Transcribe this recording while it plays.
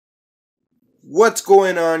What's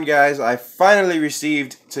going on, guys? I finally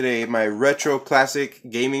received today my retro classic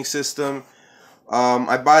gaming system.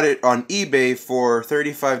 I bought it on eBay for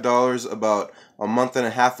 $35 about a month and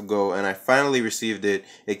a half ago, and I finally received it.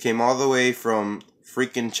 It came all the way from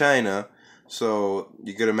freaking China, so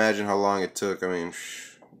you could imagine how long it took. I mean,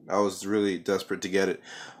 I was really desperate to get it.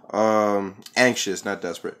 Anxious, not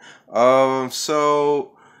desperate.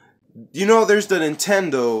 So there's the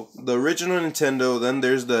Nintendo, the original Nintendo, then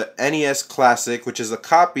there's the NES Classic, which is a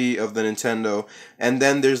copy of the Nintendo, and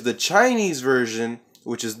then there's the Chinese version,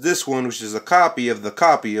 which is this one, which is a copy of the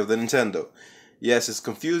Nintendo. Yes, it's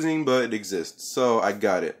confusing, but it exists, so I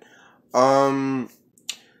got it.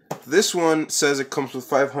 This one says it comes with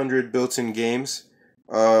 500 built-in games,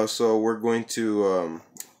 so we're going to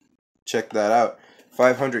check that out.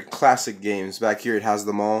 500 classic games. Back here it has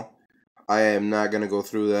them all. I am not going to go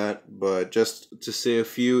through that, but just to say a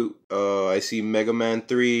few, I see Mega Man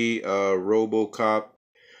 3, RoboCop,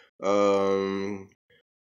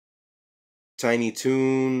 Tiny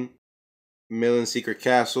Toon, Million Secret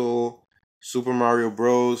Castle, Super Mario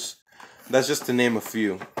Bros. That's just to name a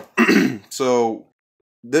few. So,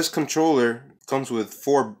 this controller comes with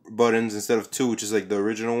 4 buttons instead of 2, which is like the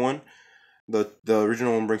original one. The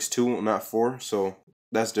original one brings 2, not 4, so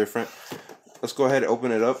that's different. Let's go ahead and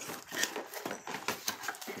open it up.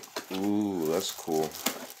 Ooh, that's cool.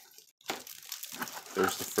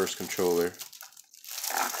 There's the first controller.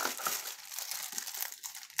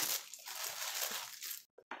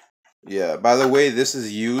 Yeah, by the way, this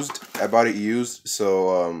is used. I bought it used,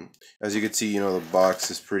 so as you can see, the box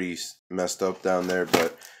is pretty messed up down there,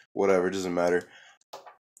 but whatever, it doesn't matter.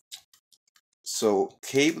 So,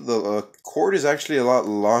 the cord is actually a lot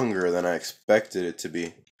longer than I expected it to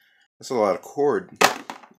be. That's a lot of cord,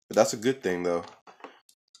 but that's a good thing, though.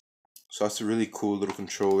 So that's a really cool little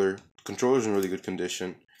controller. The controller's in really good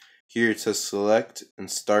condition. Here it says select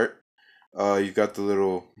and start. You've got the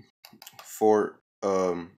little four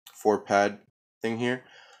pad thing here,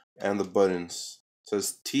 and the buttons. It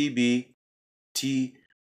says T, B, T,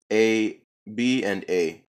 A, B, and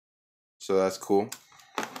A. So that's cool.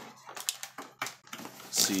 Let's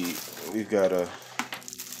see, we've got the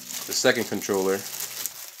second controller.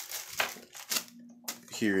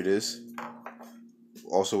 Here it is.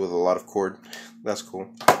 Also with a lot of cord. That's cool.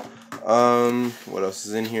 What else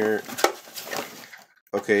is in here?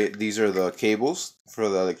 Okay, these are the cables for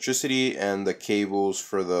the electricity and the cables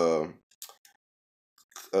for the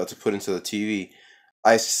to put into the TV.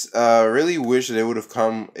 I really wish that it would have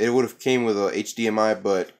came with a HDMI,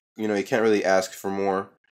 but you can't really ask for more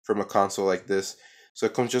from a console like this. So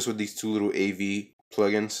it comes just with these 2 little AV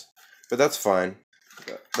plugins, but that's fine.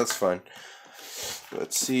 That's fine.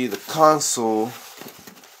 Let's see the console.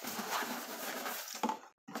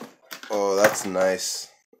 Oh, that's nice.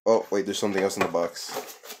 Oh, wait, there's something else in the box.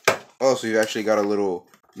 Oh, so you actually got a little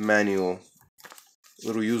manual.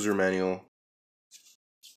 Little user manual.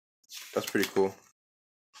 That's pretty cool.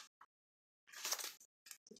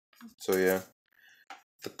 So, yeah.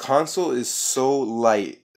 The console is so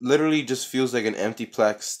light. Literally just feels like an empty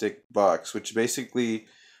plastic box, which basically,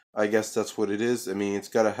 I guess that's what it is. I mean, it's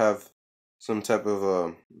got to have some type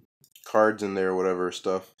of cards in there or whatever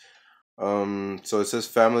stuff. So it says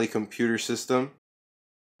family computer system.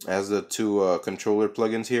 It has the 2 controller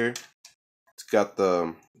plugins here. It's got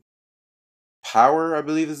the power, I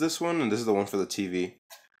believe is this one, and this is the one for the TV.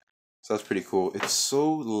 So that's pretty cool. It's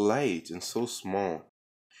so light and so small.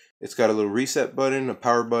 It's got a little reset button, a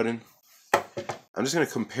power button. I'm just going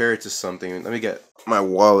to compare it to something. Let me get my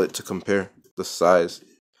wallet to compare the size.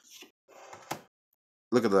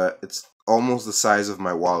 Look at that. It's almost the size of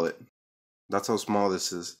my wallet. That's how small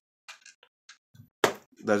this is.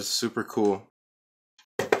 That is super cool.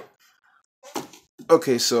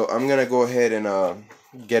 Okay, so I'm gonna go ahead and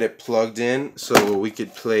get it plugged in so we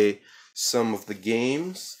could play some of the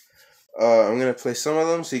games. I'm gonna play some of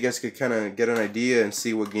them so you guys could kind of get an idea and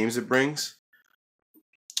see what games it brings.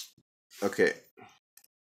 Okay.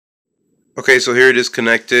 Okay, so here it is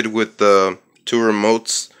connected with the 2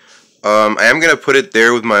 remotes. I am gonna put it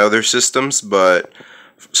there with my other systems, but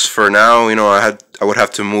for now, I would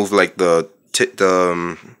have to move like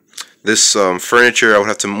this furniture. I would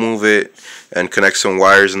have to move it and connect some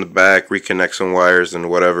wires in the back, reconnect some wires and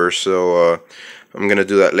whatever. So I'm gonna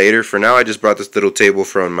do that later. For now, I just brought this little table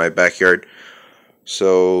from my backyard.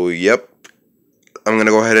 So yep, I'm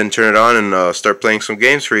gonna go ahead and turn it on and start playing some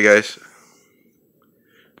games for you guys.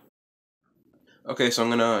 Okay, so I'm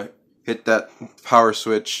gonna hit that power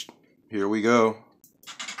switch. Here we go.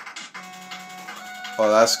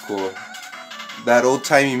 Oh, that's cool. That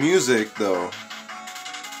old-timey music, though.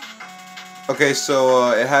 Okay,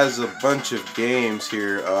 so it has a bunch of games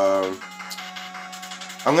here. I'm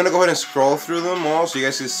gonna go ahead and scroll through them all so you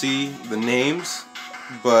guys can see the names,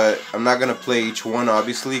 but I'm not gonna play each one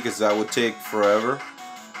obviously because that would take forever.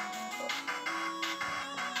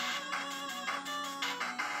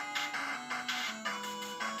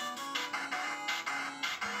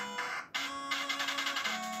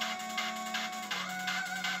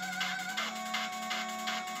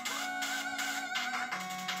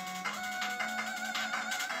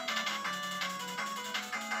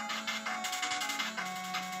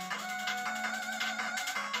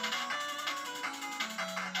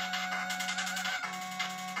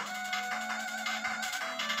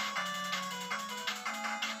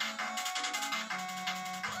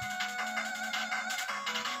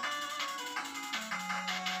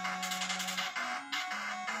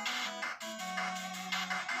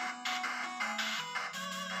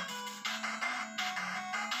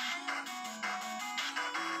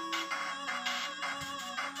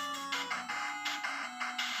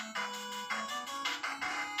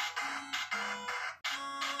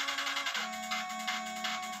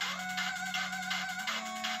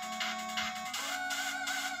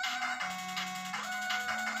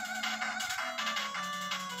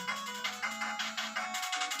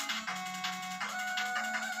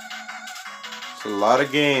 It's a lot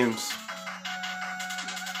of games.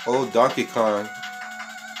 Oh, Donkey Kong.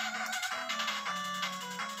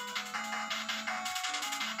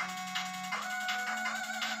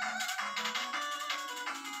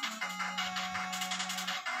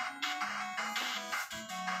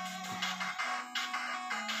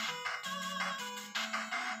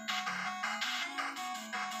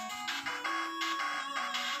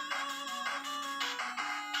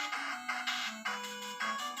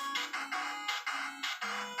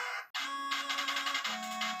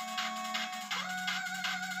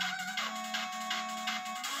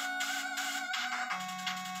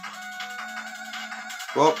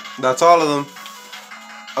 Well, that's all of them.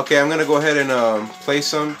 Okay, I'm gonna go ahead and play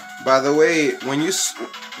some. By the way, when you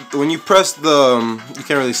press the you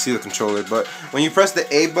can't really see the controller, but when you press the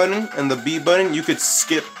A button and the B button, you could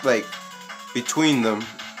skip like between them.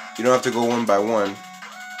 You don't have to go one by one.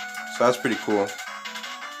 So that's pretty cool.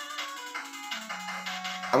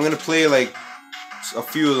 I'm gonna play like a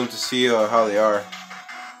few of them to see how they are.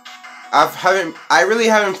 I really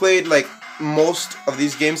haven't played like most of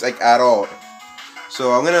these games like at all.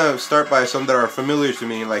 So I'm gonna start by some that are familiar to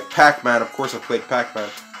me, like Pac-Man. Of course, I played Pac-Man.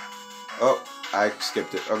 Oh, I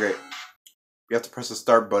skipped it. Okay, you have to press the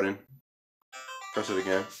start button. Press it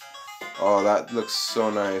again. Oh, that looks so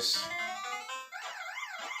nice.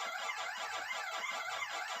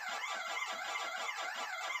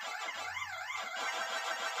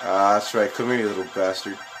 Ah, that's right. Come here, you little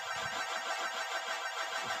bastard.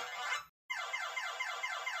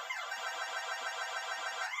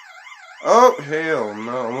 Oh, hell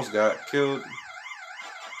no. Almost got killed.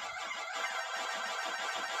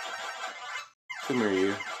 Come here,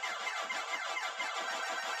 you.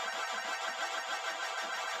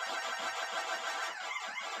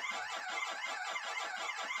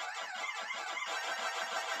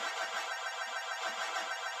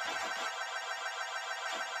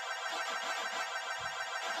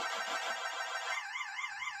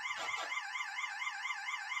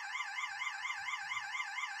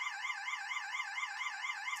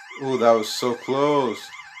 Ooh, that was so close.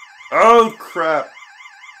 Oh, crap.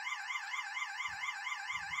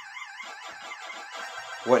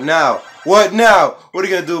 What now? What now? What are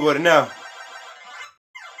you gonna do about it now?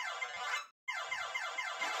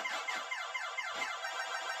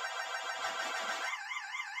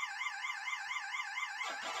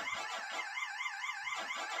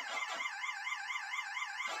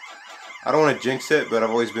 I don't want to jinx it, but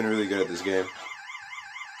I've always been really good at this game.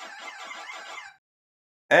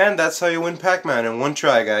 And that's how you win Pac-Man in one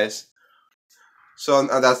try, guys. So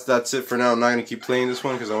that's it for now. I'm not gonna keep playing this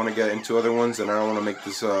one because I want to get into other ones, and I don't want to make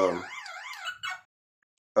this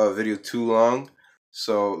video too long.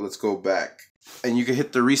 So let's go back, and you can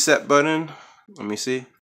hit the reset button. Let me see,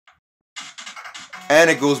 and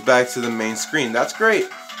it goes back to the main screen. That's great.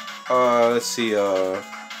 Let's see.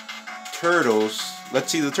 Turtles. Let's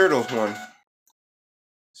see the Turtles one.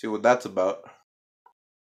 See what that's about.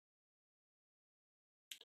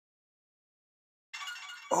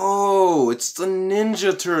 Oh, it's the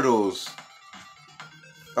Ninja Turtles.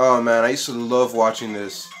 Oh man, I used to love watching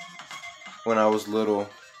this when I was little.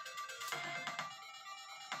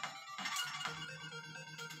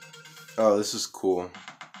 Oh, this is cool.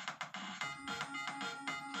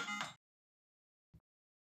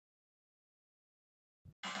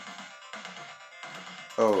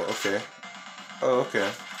 Oh, okay. Oh, okay.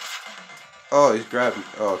 Oh, he's grabbing.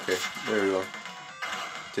 Oh, okay. There we go.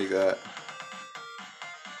 Take that.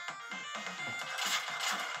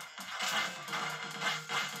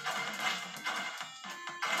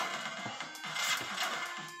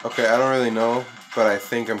 Okay, I don't really know, but I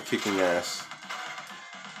think I'm kicking ass.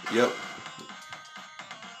 Yep.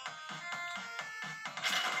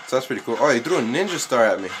 So that's pretty cool. Oh, he threw a ninja star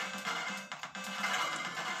at me.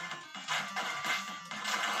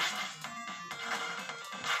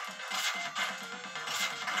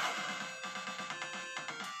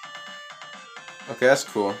 Okay, that's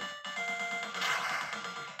cool.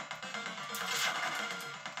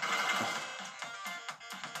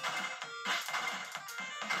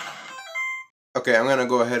 Okay, I'm gonna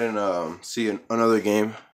go ahead and see another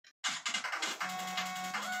game.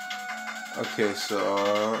 Okay,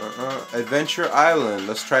 so Adventure Island.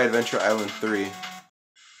 Let's try Adventure Island 3.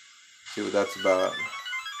 See what that's about.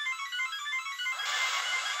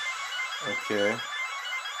 Okay.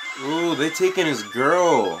 Ooh, they taking his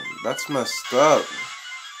girl. That's messed up.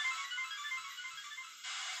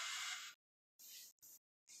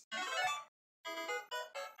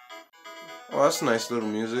 Oh, that's nice little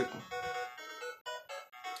music.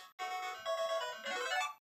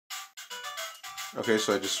 Okay,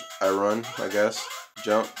 so I run, I guess.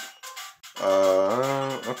 Jump.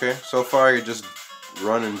 Okay. So far I just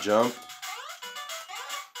run and jump.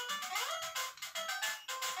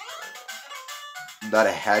 Got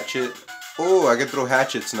a hatchet. Oh, I can throw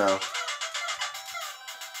hatchets now.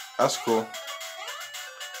 That's cool.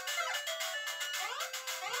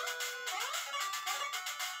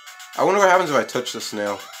 I wonder what happens if I touch the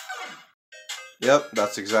snail. Yep,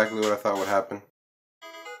 that's exactly what I thought would happen.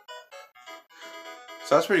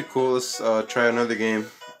 So that's pretty cool. Let's try another game.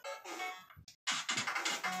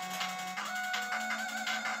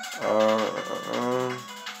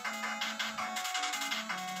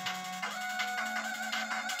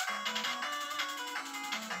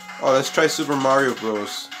 Oh, let's try Super Mario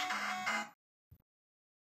Bros.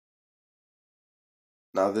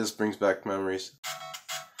 Now this brings back memories.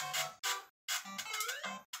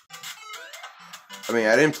 I mean,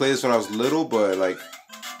 I didn't play this when I was little, but like,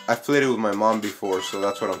 I've played it with my mom before, so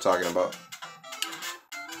that's what I'm talking about.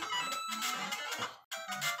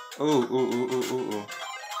 Ooh, ooh, ooh, ooh, ooh, ooh.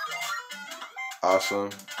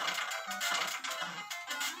 Awesome.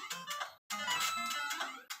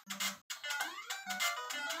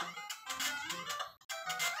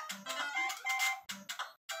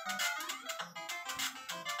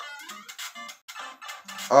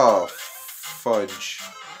 Oh, fudge.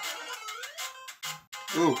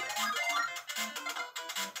 Ooh.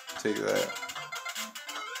 Take that.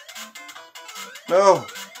 No!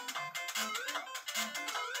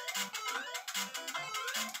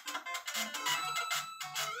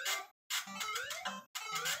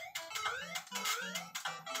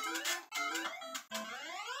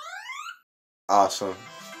 Awesome.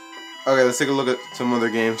 Okay, let's take a look at some other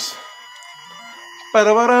games.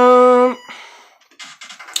 Ba-da-ba-dum.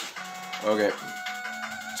 Okay.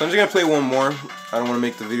 So I'm just gonna play one more. I don't want to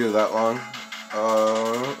make the video that long.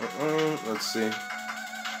 Let's see.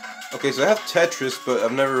 Okay, so I have Tetris, but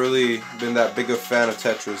I've never really been that big a fan of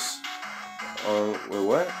Tetris. Wait,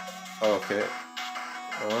 what? Oh, okay.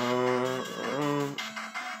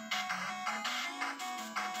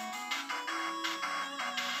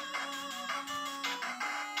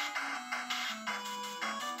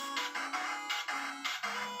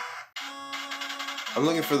 I'm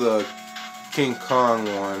looking for the King Kong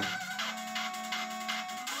one.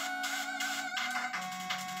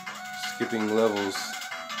 Skipping levels.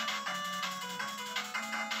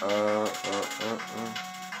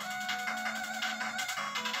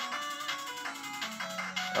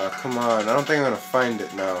 Come on. I don't think I'm gonna find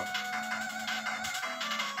it now.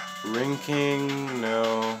 Ring King,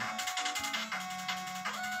 no.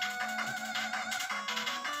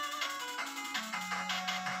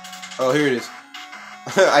 Oh, here it is.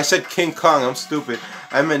 I said King Kong, I'm stupid.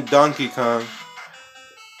 I meant Donkey Kong.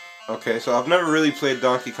 Okay, so I've never really played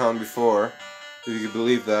Donkey Kong before, if you can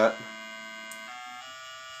believe that.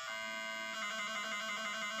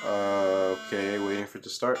 Okay, waiting for it to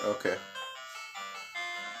start. Okay.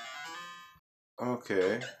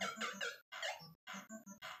 Okay.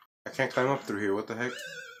 I can't climb up through here, what the heck?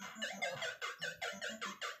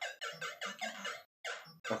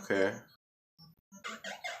 Okay.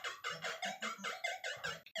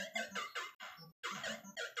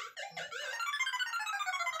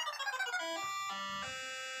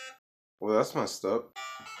 Well, that's messed up.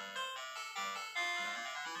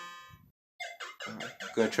 I'm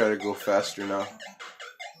gonna try to go faster now.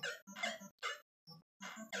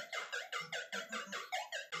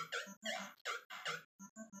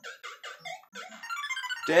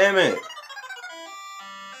 Damn it.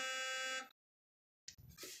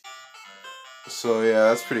 So yeah,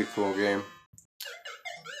 that's pretty cool game.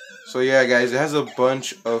 So yeah, guys, it has a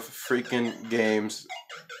bunch of freaking games.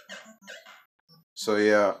 So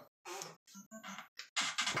yeah.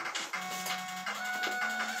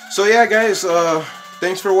 So yeah, guys,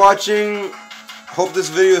 thanks for watching. Hope this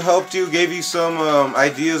video helped you, gave you some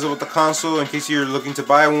ideas about the console in case you're looking to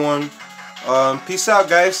buy one. Peace out,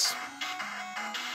 guys.